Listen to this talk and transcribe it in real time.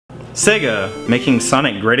Sega making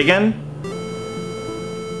Sonic great again?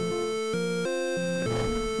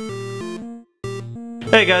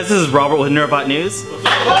 Hey guys, this is Robert with Nerdbot News.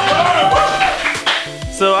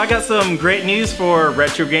 So I got some great news for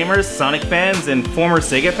retro gamers, Sonic fans, and former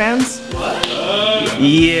Sega fans. What?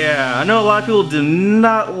 Yeah, I know a lot of people do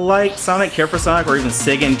not like Sonic, care for Sonic, or even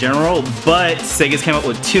Sega in general, but Sega's came up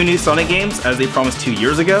with 2 new Sonic games, as they promised 2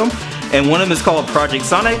 years ago. And one of them is called Project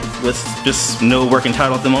Sonic, with just no working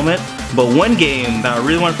title at the moment. But one game that I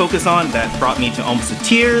really want to focus on that brought me to almost to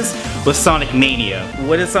tears was Sonic Mania.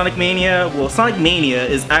 What is Sonic Mania? Well, Sonic Mania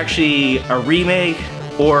is actually a remake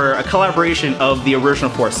or a collaboration of the original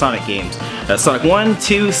 4 Sonic games. That's Sonic 1,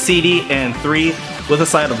 2, CD, and 3 with a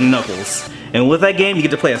side of Knuckles. And with that game, you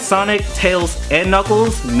get to play as Sonic, Tails, and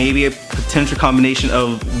Knuckles, maybe a potential combination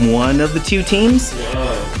of one of the 2 teams.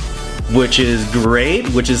 Whoa. Which is great,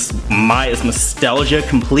 which is nostalgia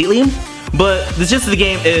completely. But the gist of the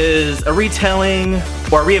game is a retelling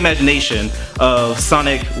or a reimagination of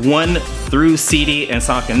Sonic 1 through CD and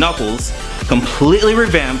Sonic and Knuckles, completely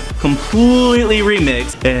revamped, completely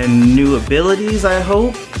remixed, and new abilities, I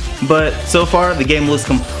hope. But so far, the game looks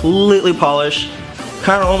completely polished,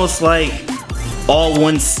 kind of almost like all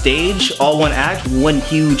one stage, all one act, one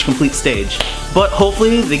huge complete stage. But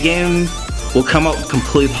hopefully the game will come out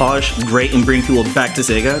completely polished, great, and bring people back to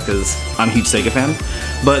Sega, because I'm a huge Sega fan.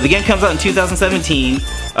 But the game comes out in 2017.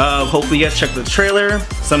 Hopefully you guys check the trailer,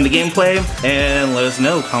 some of the gameplay, and let us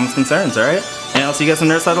know comments, concerns, alright? And I'll see you guys on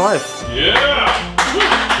Nerd Side of Life. Yeah!